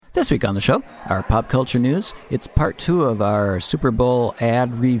This week on the show, our pop culture news. It's part 2 of our Super Bowl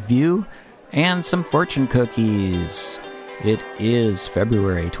ad review and some fortune cookies. It is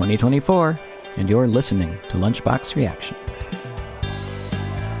February 2024, and you're listening to Lunchbox Reaction.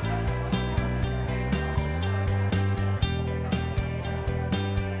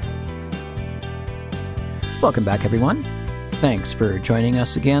 Welcome back, everyone. Thanks for joining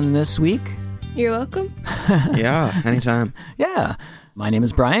us again this week. You're welcome. Yeah, anytime. Yeah. My name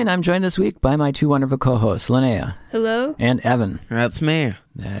is Brian. I'm joined this week by my 2 wonderful co-hosts, Linnea. Hello. And Evan. That's me.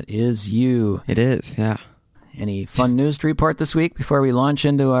 That is you. It is, yeah. Any fun news to report this week before we launch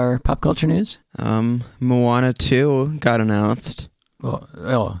into our pop culture news? Moana 2 got announced.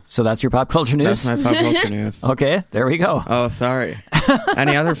 So that's your pop culture news? That's my pop culture news. Okay, there we go. Oh, sorry.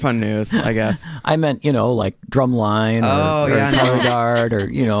 Any other fun news, I guess? I meant, like Drumline or Color Guard or,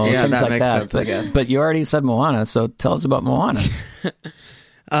 things that like makes that. Sense, I guess. But you already said Moana, so tell us about Moana.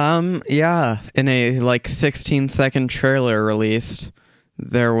 In a 16-second trailer released,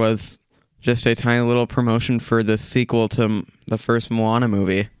 there was just a tiny little promotion for the sequel to the first Moana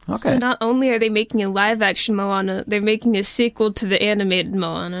movie. Okay. So not only are they making a live-action Moana, they're making a sequel to the animated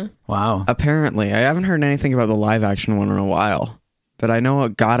Moana. Wow. Apparently. I haven't heard anything about the live-action one in a while, but I know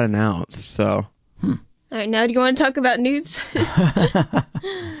it got announced, so... All right, now do you want to talk about news?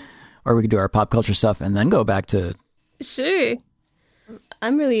 Or we could do our pop culture stuff and then go back to... Sure.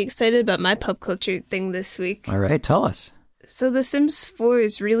 I'm really excited about my pop culture thing this week. All right, tell us. So The Sims 4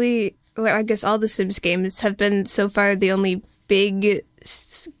 is really... Well, I guess all the Sims games have been so far the only big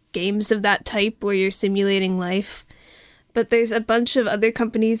games of that type where you're simulating life. But there's a bunch of other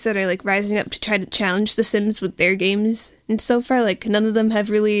companies that are rising up to try to challenge the Sims with their games. And so far, none of them have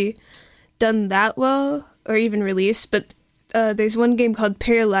really done that well or even released. But there's one game called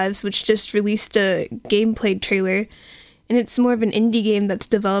Paralives, which just released a gameplay trailer. And it's more of an indie game that's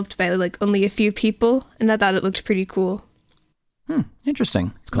developed by only a few people. And I thought it looked pretty cool.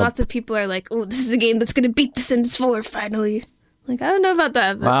 Interesting. Lots of people are like, oh, this is a game that's going to beat The Sims 4 finally. I don't know about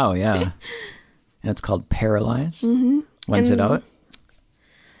that. But... Wow, yeah. And it's called Paralyze? Mm-hmm. When's it out?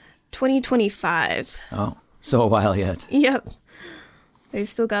 2025. Oh, so a while yet. Yep. They've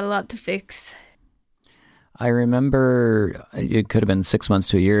still got a lot to fix. I remember, it could have been 6 months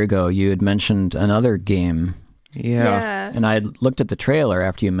to a year ago, you had mentioned another game. Yeah. And I looked at the trailer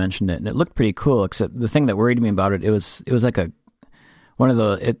after you mentioned it, and it looked pretty cool, except the thing that worried me about it, it was like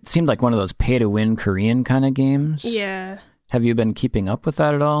it seemed like one of those pay-to-win Korean kind of games. Yeah. Have you been keeping up with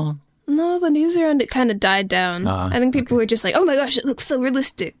that at all? No, the news around it kind of died down. I think people were just like, oh my gosh, it looks so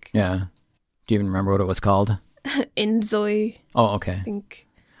realistic. Yeah. Do you even remember what it was called? Inzoi. Oh, okay. I think.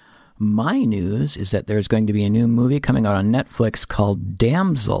 My news is that there's going to be a new movie coming out on Netflix called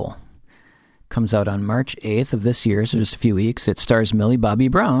Damsel. Comes out on March 8th of this year, so just a few weeks. It stars Millie Bobby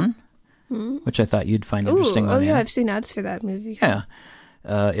Brown, which I thought you'd find interesting. Oh, yeah, I've seen ads for that movie. Yeah.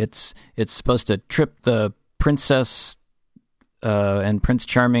 It's supposed to trip the princess and Prince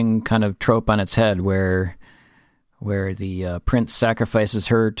Charming kind of trope on its head, where the prince sacrifices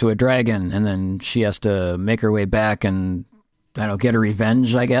her to a dragon, and then she has to make her way back and, get her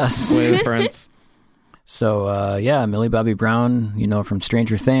revenge, I guess. Play the prince. So, Millie Bobby Brown, from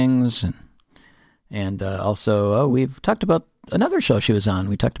Stranger Things, and also, we've talked about another show she was on.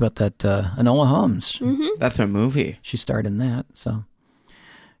 We talked about that Enola Holmes. Mm-hmm. That's a movie. She starred in that, so...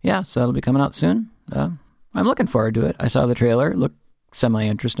 Yeah, so that'll be coming out soon. I'm looking forward to it. I saw the trailer. It looked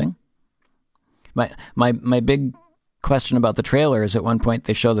semi-interesting. My big question about the trailer is at one point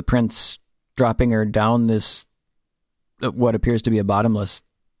they show the prince dropping her down this, what appears to be a bottomless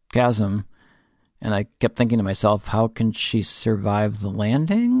chasm. And I kept thinking to myself, how can she survive the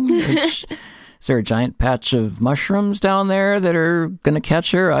landing? Is there a giant patch of mushrooms down there that are going to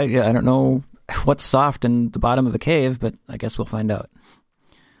catch her? I don't know what's soft in the bottom of the cave, but I guess we'll find out.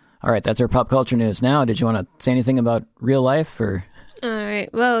 All right, that's our pop culture news. Now, did you want to say anything about real life? Or? All right.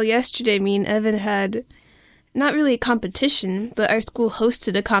 Well, yesterday, me and Evan had not really a competition, but our school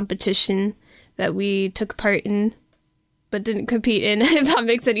hosted a competition that we took part in, but didn't compete in, if that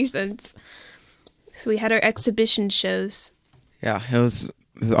makes any sense. So we had our exhibition shows. Yeah, it was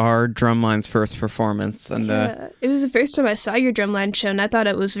our Drumline's first performance. And it was the first time I saw your Drumline show, and I thought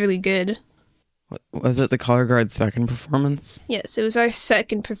it was really good. Was it the Color Guard second performance? Yes, it was our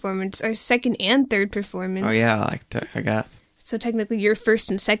second performance, our second and third performance. Oh, yeah, I guess. So technically your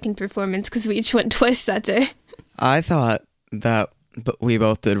first and second performance, because we each went twice that day. I thought that we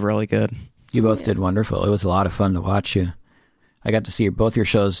both did really good. You both did wonderful. It was a lot of fun to watch you. I got to see both your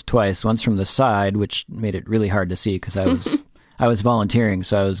shows twice, once from the side, which made it really hard to see because I was volunteering,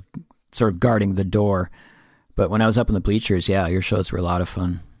 so I was sort of guarding the door. But when I was up in the bleachers, yeah, your shows were a lot of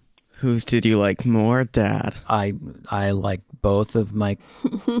fun. Whose did you like more, Dad? I like both of my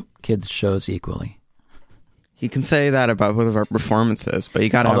kids' shows equally. You can say that about both of our performances, but you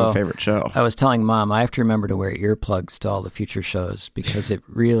got to have a favorite show. I was telling Mom I have to remember to wear earplugs to all the future shows because it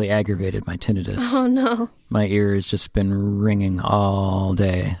really aggravated my tinnitus. Oh, no. My ear has just been ringing all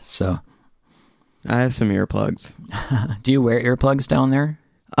day, so... I have some earplugs. Do you wear earplugs down there?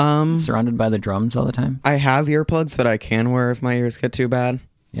 Surrounded by the drums all the time? I have earplugs that I can wear if my ears get too bad.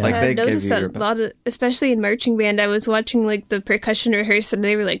 Yeah. Like, I've noticed that a lot of, especially in marching band, I was watching like the percussion rehearse and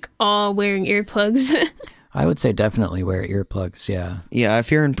they were like all wearing earplugs. I would say definitely wear earplugs, yeah. Yeah, if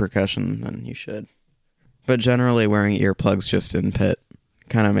you're in percussion, then you should. But generally wearing earplugs just in pit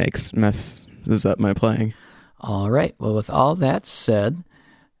kind of messes up my playing. All right. Well, with all that said,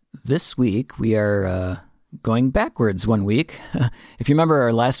 this week we are going backwards one week. If you remember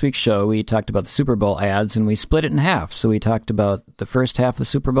our last week's show, we talked about the Super Bowl ads and we split it in half. So we talked about the first half of the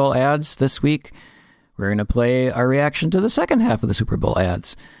Super Bowl ads. This week, we're going to play our reaction to the second half of the Super Bowl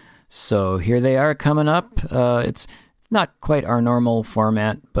ads. So here they are coming up. It's not quite our normal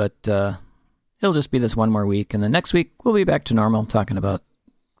format, but it'll just be this one more week. And then next week, we'll be back to normal, talking about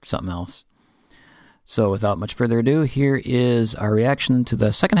something else. So without much further ado, here is our reaction to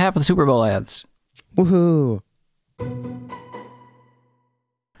the second half of the Super Bowl ads. Woohoo!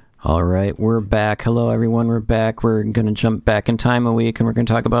 All right, we're back. Hello, everyone. We're back. We're going to jump back in time a week, and we're going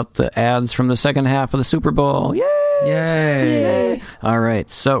to talk about the ads from the second half of the Super Bowl. Yay! Yay! All right,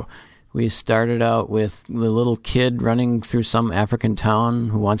 so we started out with the little kid running through some African town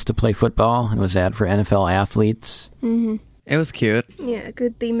who wants to play football, and it was an ad for NFL athletes. Mm-hmm. It was cute. Yeah,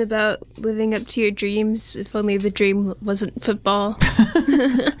 good theme about living up to your dreams, if only the dream wasn't football.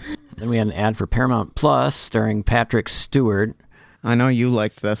 Then we had an ad for Paramount Plus starring Patrick Stewart. I know you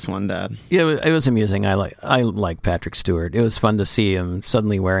liked this one, Dad. Yeah, it was amusing. I like Patrick Stewart. It was fun to see him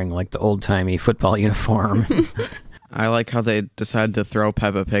suddenly wearing like the old-timey football uniform. I like how they decided to throw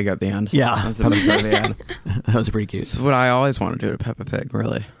Peppa Pig at the end. Yeah. That was the best part of the ad. That was pretty cute. This is what I always want to do to Peppa Pig,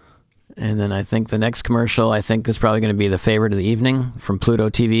 really. And then I think the next commercial, is probably going to be the favorite of the evening from Pluto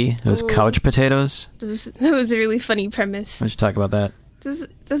TV. It was Couch Potatoes. That was a really funny premise. Why don't you talk about that? This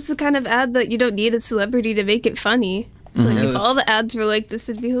is the kind of ad that you don't need a celebrity to make it funny. So like, if all the ads were like this,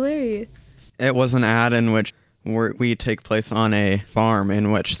 it'd be hilarious. It was an ad in which we take place on a farm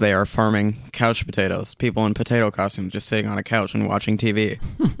in which they are farming couch potatoes. People in potato costumes just sitting on a couch and watching TV.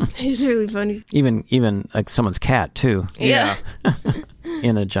 It's really funny. Even like someone's cat, too. Yeah.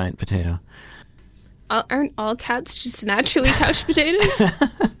 In a giant potato. Aren't all cats just naturally couch potatoes?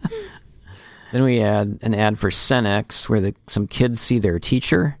 Then we had an ad for Cenex where some kids see their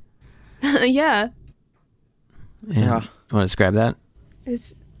teacher. Yeah. Yeah. Want to describe that?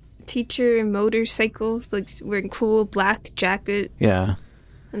 It's teacher in motorcycles, like wearing cool black jacket. Yeah.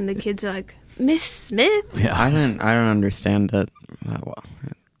 And the kids are like, Miss Smith? Yeah. I don't understand it that well.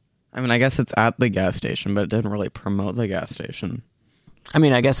 I mean, I guess it's at the gas station, but it didn't really promote the gas station. I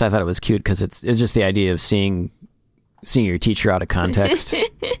mean, I guess I thought it was cute because it's just the idea of seeing your teacher out of context.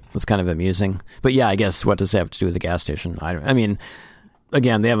 Was kind of amusing. But yeah, I guess what does that have to do with the gas station? I mean,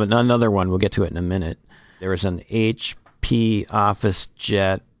 again, they have another one. We'll get to it in a minute. There was an HP office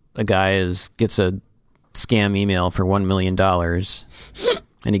jet. A guy gets a scam email for $1 million,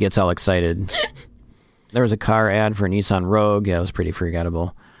 and he gets all excited. There was a car ad for a Nissan Rogue. Yeah, it was pretty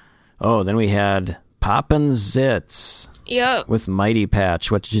forgettable. Oh, then we had Poppin' Zits. Yep. With Mighty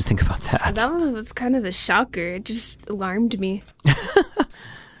Patch. What did you think about that? That one was kind of a shocker. It just alarmed me.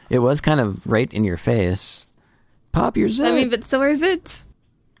 It was kind of right in your face. Pop your zit. I mean, but so are zits.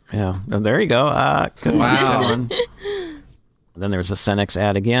 Yeah. Oh, there you go. Good one. Then there was a Cenex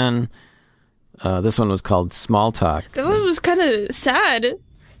ad again. This one was called Small Talk. That one was kind of sad.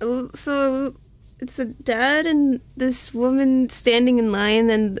 So it's a dad and this woman standing in line,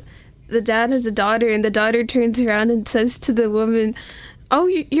 and the dad has a daughter, and the daughter turns around and says to the woman, "Oh,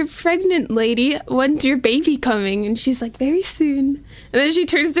 you're pregnant, lady. When's your baby coming?" And she's like, "Very soon." And then she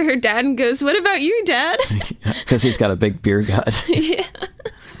turns to her dad and goes, "What about you, Dad?" Because he's got a big beer gut. Yeah.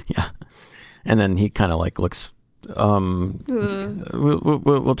 Yeah. And then he kind of like looks, we'll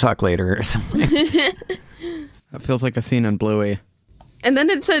talk later or something. That feels like a scene in Bluey. And then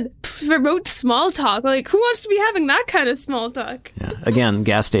it said, promote small talk. Like, who wants to be having that kind of small talk? Yeah. Again,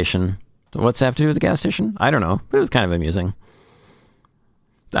 gas station. What's that have to do with the gas station? I don't know, but it was kind of amusing.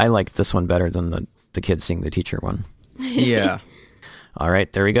 I liked this one better than the kid seeing the teacher one. Yeah. All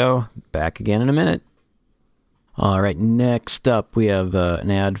right, there we go. Back again in a minute. All right, next up we have an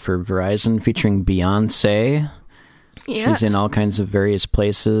ad for Verizon featuring Beyonce. Yeah. She's in all kinds of various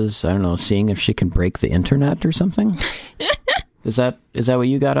places. I don't know, seeing if she can break the internet or something. Is that what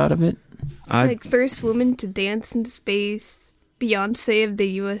you got out of it? Like first woman to dance in space, Beyonce of the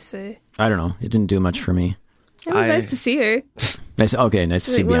USA. I don't know. It didn't do much for me. It was nice to see her. Nice. Okay, nice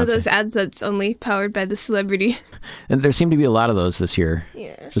to see one Beyonce. of those ads that's only powered by the celebrity. And there seem to be a lot of those this year.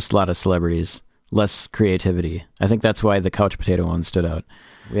 Yeah. Just a lot of celebrities. Less creativity. I think that's why the couch potato one stood out.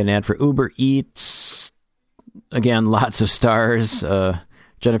 We had an ad for Uber Eats. Again, lots of stars.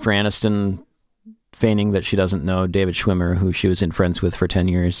 Jennifer Aniston feigning that she doesn't know David Schwimmer, who she was in Friends with for 10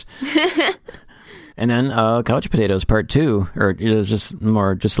 years. And then Couch Potatoes Part 2, or it was just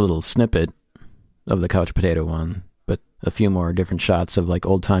a little snippet of the Couch Potato one, but a few more different shots of like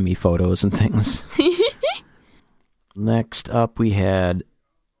old-timey photos and things. Next up, we had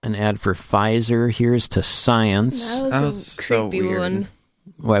an ad for Pfizer. Here's to science. That was a creepy so weird. one.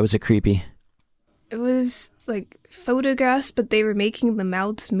 Why was it creepy? It was like photographs, but they were making the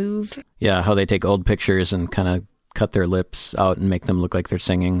mouths move. Yeah, how they take old pictures and kind of cut their lips out and make them look like they're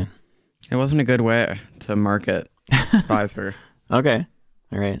singing. It wasn't a good way to market Pfizer. Okay,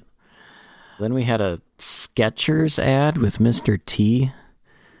 all right. Then we had a Skechers ad with Mr. T.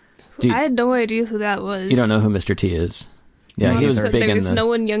 I had no idea who that was. You don't know who Mr. T is? Yeah, he was big in the... There was no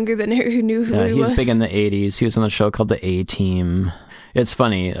one younger than her who knew who he was. He was big in the 80s. He was on a show called The A-Team. It's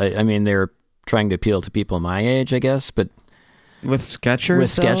funny. I mean, they're trying to appeal to people my age, I guess, but... With Skechers?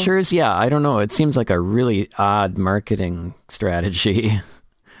 With Skechers, yeah, I don't know. It seems like a really odd marketing strategy.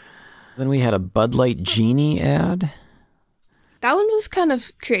 Then we had a Bud Light Genie ad. That one was kind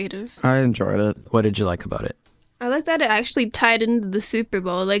of creative. I enjoyed it. What did you like about it? I like that it actually tied into the Super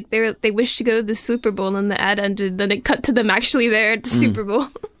Bowl. Like they wished to go to the Super Bowl and the ad ended, then it cut to them actually there at the Super Bowl.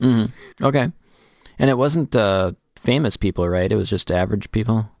 Mm-hmm. Okay. And it wasn't famous people, right? It was just average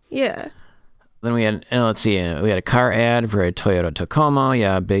people? Yeah. Then we had, let's see, we had a car ad for a Toyota Tacoma.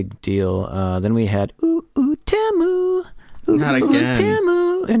 Yeah, big deal. Then we had, Temu. Not again.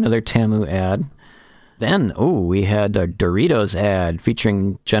 Temu. Another Temu ad. Then, we had a Doritos ad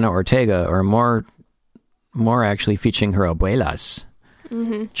featuring Jenna Ortega, or more actually featuring her abuelas,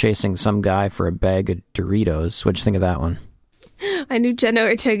 chasing some guy for a bag of Doritos. What'd you think of that one? I knew Jenna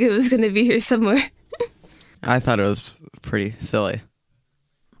Ortega was going to be here somewhere. I thought it was pretty silly.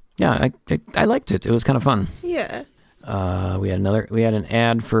 Yeah, I liked it. It was kind of fun. Yeah. We had an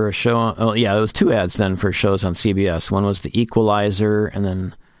ad for a show. It was two ads then for shows on CBS. One was The Equalizer, and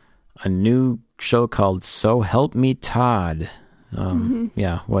then a new show called So Help Me Todd.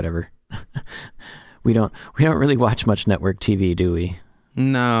 Yeah, whatever. We don't really watch much network TV, do we?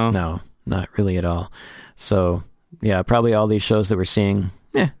 No. No, not really at all. So, yeah, probably all these shows that we're seeing,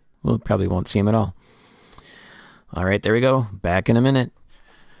 we'll probably won't see them at all. All right, there we go. Back in a minute.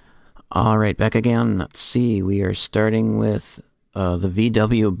 All right, back again. Let's see. We are starting with the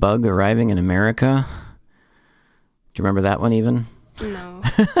VW Bug arriving in America. Do you remember that one even? No.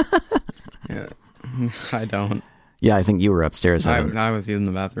 Yeah, I don't. Yeah, I think you were upstairs. I was using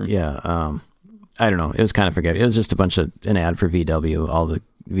the bathroom. Yeah, I don't know. It was kind of forgettable. It was just an ad for VW, all the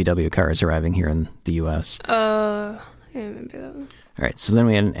VW cars arriving here in the U.S. I remember that one. All right, so then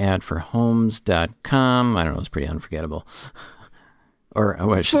we had an ad for Homes.com. I don't know, it was pretty unforgettable. Or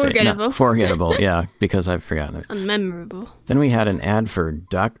what I should Forgettable. Say, forgettable, yeah, because I've forgotten it. Unmemorable. Then we had an ad for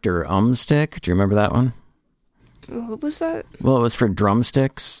Dr. Umstick. Do you remember that one? What was that? Well, it was for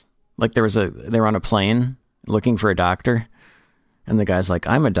drumsticks. Like they were on a plane looking for a doctor, and the guy's like,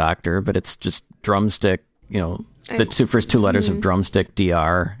 "I'm a doctor, but it's just drumstick." The first two letters of drumstick,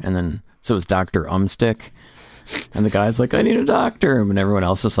 DR, and then so it's Dr. Umstick, and the guy's like, "I need a doctor," and everyone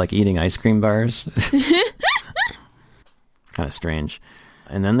else is like eating ice cream bars. Kind of strange.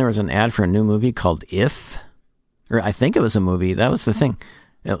 And then there was an ad for a new movie called If, or I think it was a movie. That was the thing,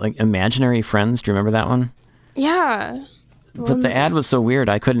 like Imaginary Friends. Do you remember that one? Yeah. But the ad was so weird.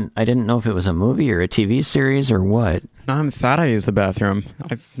 I didn't know if it was a movie or a TV series or what. No, I'm sad I used the bathroom.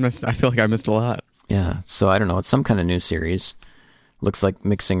 I feel like I missed a lot. Yeah, so I don't know. It's some kind of new series. Looks like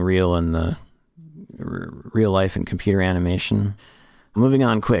mixing real and the real life and computer animation. Moving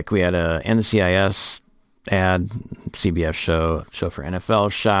on quick, we had a NCIS ad, CBS show for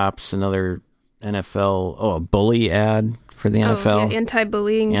NFL shops, another NFL, a bully ad for the NFL. Yeah,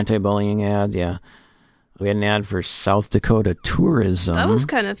 anti-bullying ad, yeah. We had an ad for South Dakota tourism. That was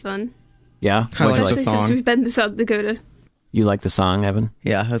kind of fun. Yeah? I like the Especially song. since we've been to South Dakota. You like the song, Evan?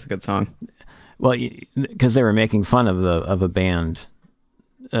 Yeah, that's a good song. Well, because they were making fun of a band,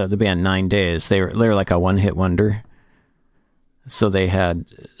 the band 9 Days. They were like a one-hit wonder. So they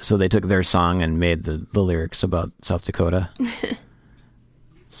took their song and made the lyrics about South Dakota.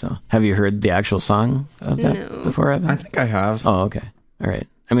 So, have you heard the actual song of that before, Evan? I think I have. Oh, okay. All right.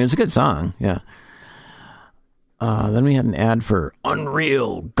 I mean, it's a good song, yeah. Then we had an ad for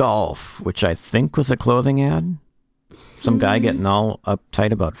Unreal Golf, which I think was a clothing ad. Some guy getting all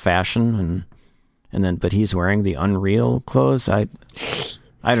uptight about fashion, but he's wearing the Unreal clothes. I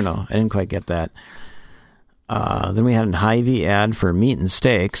don't know. I didn't quite get that. Then we had an Hy-Vee ad for meat and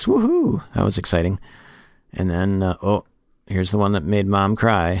steaks. Woohoo! That was exciting. And then, here's the one that made Mom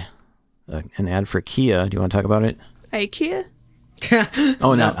cry. An ad for Kia. Do you want to talk about it? IKEA?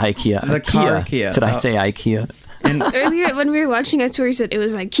 Oh, not IKEA. The car Kia. Did I say IKEA? And Earlier when we were watching, I swear you said it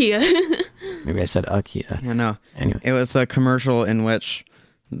was IKEA. Maybe I said IKEA. yeah, no. Anyway. It was a commercial in which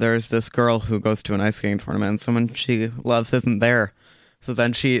there's this girl who goes to an ice skating tournament and someone she loves isn't there. So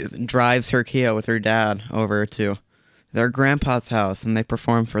then she drives her Kia with her dad over to their grandpa's house and they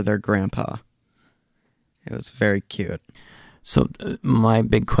perform for their grandpa. It was very cute. So my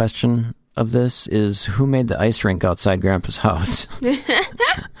big question of this is, who made the ice rink outside Grandpa's house?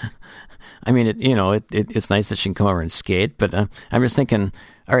 I mean, it's nice that she can come over and skate, but I'm just thinking,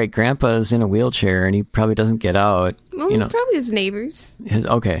 all right, Grandpa's in a wheelchair and he probably doesn't get out. Well, probably his neighbors.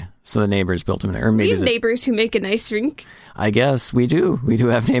 Okay, so the neighbors built him, or We maybe have neighbors who make an ice rink. I guess we do. We do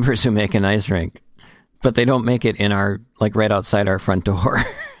have neighbors who make an ice rink, but they don't make it in our, like, right outside our front door.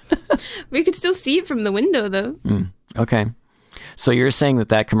 We could still see it from the window, though. Okay. So you're saying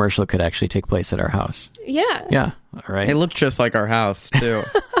that commercial could actually take place at our house? Yeah. Yeah. All right. It looked just like our house, too.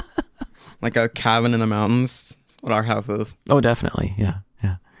 Like a cabin in the mountains. That's what our house is. Oh, definitely. Yeah.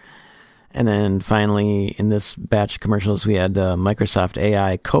 Yeah. And then finally, in this batch of commercials, we had Microsoft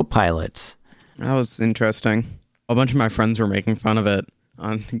AI Copilot. That was interesting. A bunch of my friends were making fun of it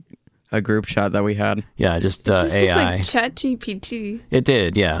on a group chat that we had. Yeah, just Just AI. looked like ChatGPT. It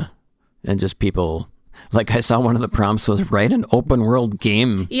did, yeah. And just people, like I saw one of the prompts was write an open world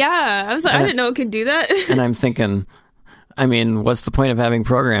game. Yeah, I was like, I didn't know it could do that. And I'm thinking, I mean, what's the point of having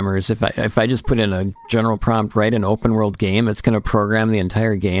programmers? If I just put in a general prompt, write an open world game, it's going to program the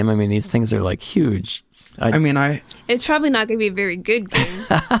entire game. I mean, these things are like huge. It's probably not going to be a very good game.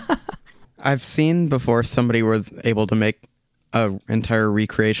 I've seen before somebody was able to make a entire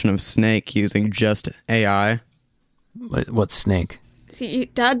recreation of Snake using just AI. What's Snake? See,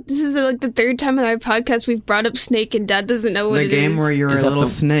 Dad, this is like the third time in our podcast we've brought up Snake, and Dad doesn't know what it is. The game where you're Is a that little the-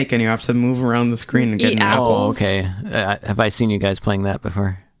 snake and you have to move around the screen and get Eat an apple. Oh, apples. okay. Have I seen you guys playing that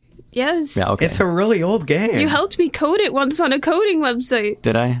before? Yes. Yeah, okay. It's a really old game. You helped me code it once on a coding website.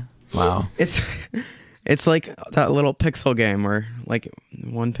 Did I? Wow. It's like that little pixel game where, like,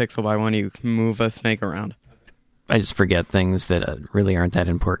 one pixel by one, you move a snake around. I just forget things that really aren't that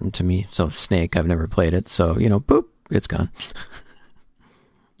important to me. So Snake, I've never played it. So, boop, it's gone.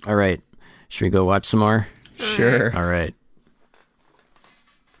 All right. Should we go watch some more? Sure. All right.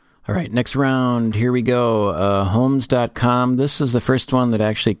 All right, next round. Here we go. Homes.com. This is the first one that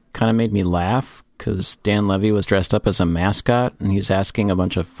actually kind of made me laugh because Dan Levy was dressed up as a mascot and he's asking a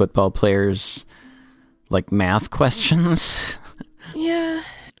bunch of football players like math questions. Yeah.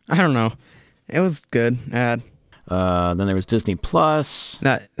 I don't know. It was good ad. Then there was Disney Plus.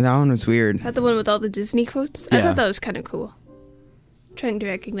 That one was weird. Is that the one with all the Disney quotes? I Yeah. thought that was kind of cool. Trying to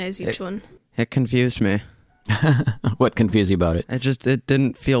recognize each one. It confused me. What confused you about it? It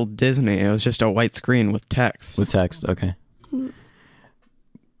didn't feel Disney. It was just a white screen with text. With text, okay. Then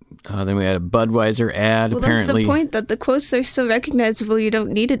we had a Budweiser ad. Well, Apparently, that's the point, that the quotes are so recognizable you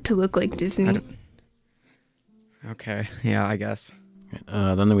don't need it to look like Disney. Okay, yeah, I guess.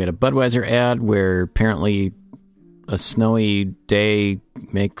 Then we had a Budweiser ad where apparently a snowy day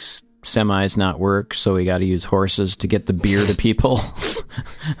makes semis not work, so we got to use horses to get the beer to people.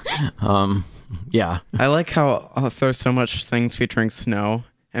 Yeah. I like how there's so much things featuring snow,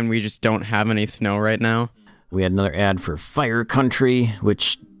 and we just don't have any snow right now. We had another ad for Fire Country,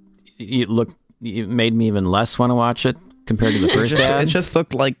 which it made me even less want to watch it compared to the first ad. It just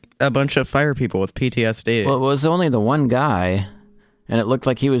looked like a bunch of fire people with PTSD. Well, it was only the one guy, and it looked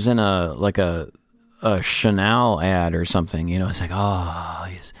like he was in a Chanel ad or something. It's like,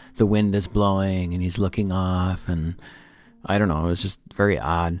 the wind is blowing, and he's looking off, and I don't know. It was just very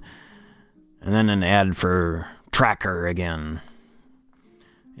odd. And then an ad for Tracker again.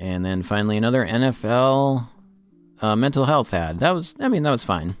 And then finally another NFL mental health ad. That was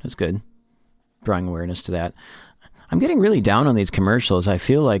fine. It's good. Drawing awareness to that. I'm getting really down on these commercials. I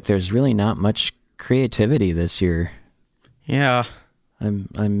feel like there's really not much creativity this year. Yeah.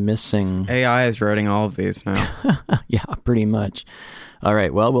 I'm missing... AI is writing all of these now. Yeah, pretty much. All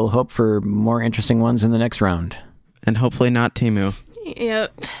right, well, we'll hope for more interesting ones in the next round. And hopefully not Temu.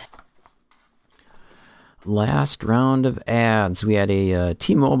 Yep. Last round of ads. We had a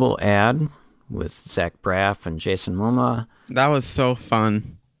T-Mobile ad with Zach Braff and Jason Momoa. That was so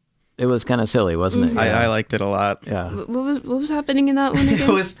fun. It was kind of silly, wasn't it? I liked it a lot. Yeah. What was happening in that one again?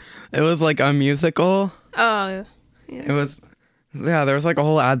 It was like a musical. Oh, yeah. It was, there was like a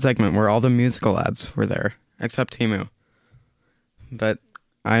whole ad segment where all the musical ads were there, except Temu. But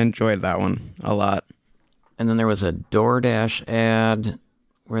I enjoyed that one a lot. And then there was a DoorDash ad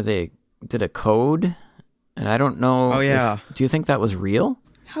where they did a code, and I don't know. Oh, yeah. Do you think that was real?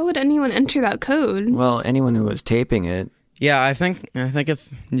 How would anyone enter that code? Well, anyone who was taping it. Yeah, I think if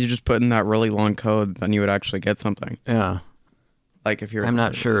you just put in that really long code, then you would actually get something. Yeah. Like if you're... I'm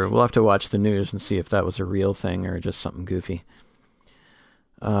not sure. We'll have to watch the news and see if that was a real thing or just something goofy.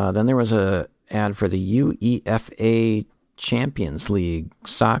 Then there was a ad for the UEFA Champions League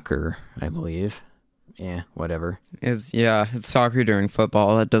soccer, I believe. Yeah, whatever. It's soccer during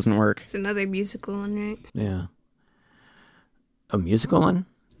football. That doesn't work. It's another musical one, right? Yeah. A musical one?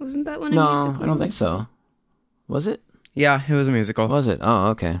 Wasn't that one a No, musical? I don't think so. Was it? Yeah, it was a musical. Was it? Oh,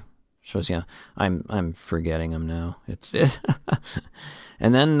 okay. Shows yeah. I'm forgetting them now. It's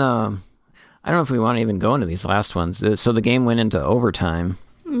and then I don't know if we want to even go into these last ones. So the game went into overtime,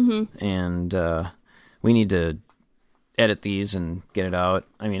 and we need to edit these and get it out.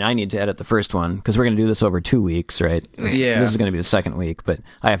 I mean, I need to edit the first one because we're going to do this over 2 weeks, right? Yeah. This is going to be the second week, but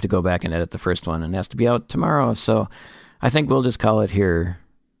I have to go back and edit the first one, and it has to be out tomorrow. So I think we'll just call it here.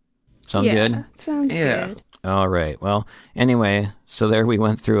 Sound good? Sounds good. All right. Well, anyway, so there we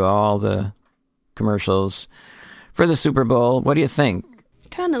went through all the commercials for the Super Bowl. What do you think?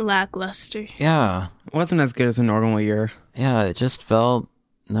 Kind of lackluster. Yeah. It wasn't as good as a normal year. Yeah, it just felt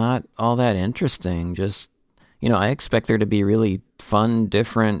not all that interesting. Just, I expect there to be really fun,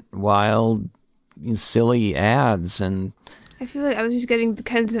 different, wild, silly ads, and I feel like I was just getting the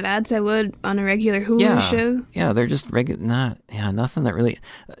kinds of ads I would on a regular Hulu show. Yeah, they're just nothing that really.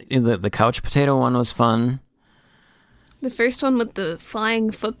 The couch potato one was fun. The first one with the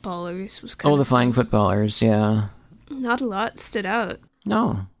flying footballers was kind of the flying footballers, yeah. Not a lot stood out.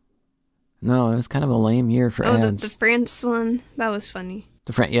 No, it was kind of a lame year for ads. The France one, that was funny.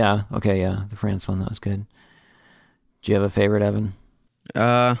 The France one, that was good. Do you have a favorite, Evan?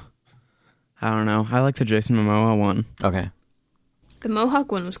 I don't know. I like the Jason Momoa one. Okay. The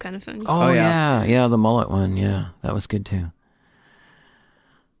Mohawk one was kind of funny. Oh yeah, the mullet one, yeah, that was good too.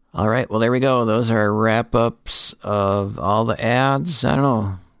 All right, well, there we go. Those are wrap-ups of all the ads. I don't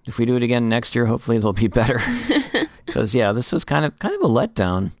know. If we do it again next year, hopefully they'll be better. Because, this was kind of a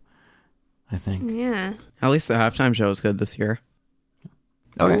letdown, I think. Yeah. At least the halftime show was good this year.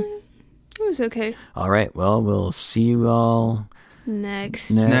 Okay. It was okay. All right, well, we'll see you all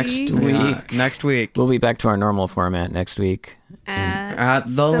next week. Next week. We'll be back to our normal format next week. At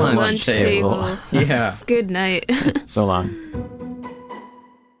the lunch table. Yeah. Good night. So long.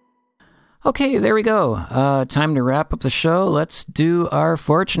 Okay, there we go. Time to wrap up the show. Let's do our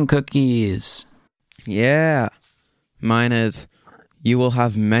fortune cookies. Yeah. Mine is, you will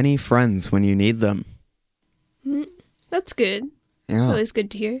have many friends when you need them. That's good. Yeah. It's always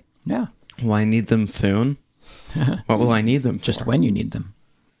good to hear. Yeah. Will I need them soon? What will I need them for? Just when you need them.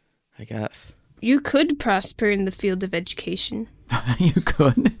 I guess. You could prosper in the field of education. You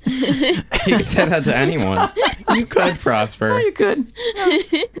could. You could say that to anyone. You could prosper. Oh, you could.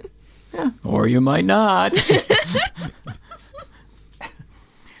 Yeah. Or you might not.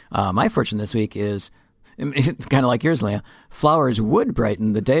 My fortune this week is, it's kind of like yours, Leah. Flowers would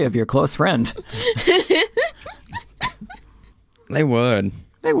brighten the day of your close friend. They would.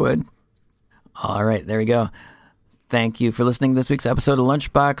 They would. All right, there we go. Thank you for listening to this week's episode of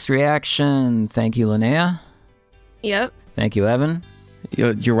Lunchbox Reaction. Thank you, Linnea. Yep. Thank you, Evan.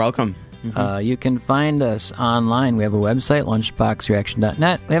 You're welcome. You can find us online. We have a website,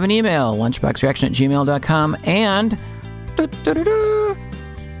 lunchboxreaction.net. We have an email, lunchboxreaction@gmail.com. And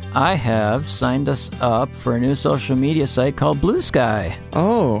I have signed us up for a new social media site called Blue Sky.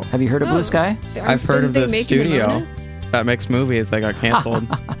 Oh. Have you heard of Blue Sky? I've heard of this studio that makes movies that got canceled.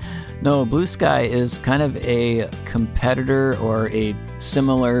 No, Blue Sky is kind of a competitor or a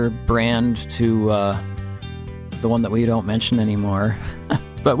similar brand to the one that we don't mention anymore.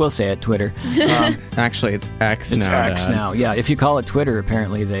 But we'll say it, Twitter. Actually, it's X now. It's X now, yeah. If you call it Twitter,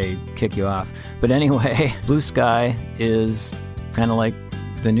 apparently they kick you off. But anyway, Blue Sky is kind of like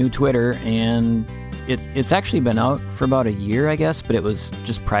the new Twitter, and it's actually been out for about a year, I guess, but it was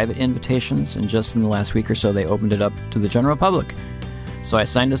just private invitations, and just in the last week or so, they opened it up to the general public. So I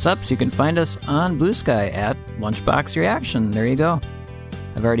signed us up, so you can find us on Blue Sky at Lunchbox Reaction. There you go.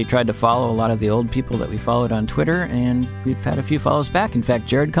 I've already tried to follow a lot of the old people that we followed on Twitter, and we've had a few follows back. In fact,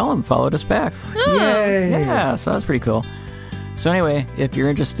 Jared Cullum followed us back. Oh. Yay! Yeah, so that's pretty cool. So anyway, if you're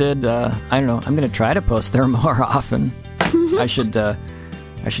interested, I don't know, I'm going to try to post there more often. I should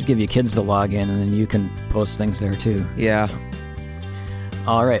I should give you kids to log in, and then you can post things there too. Yeah. So.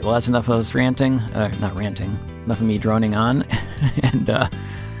 All right. Well, that's enough of us ranting. Not ranting. Enough of me droning on. And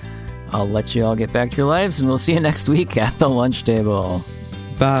I'll let you all get back to your lives, and we'll see you next week at the lunch table.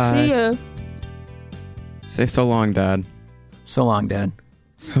 Bye. See ya. Say so long, Dad. So long, Dad.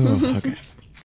 Okay.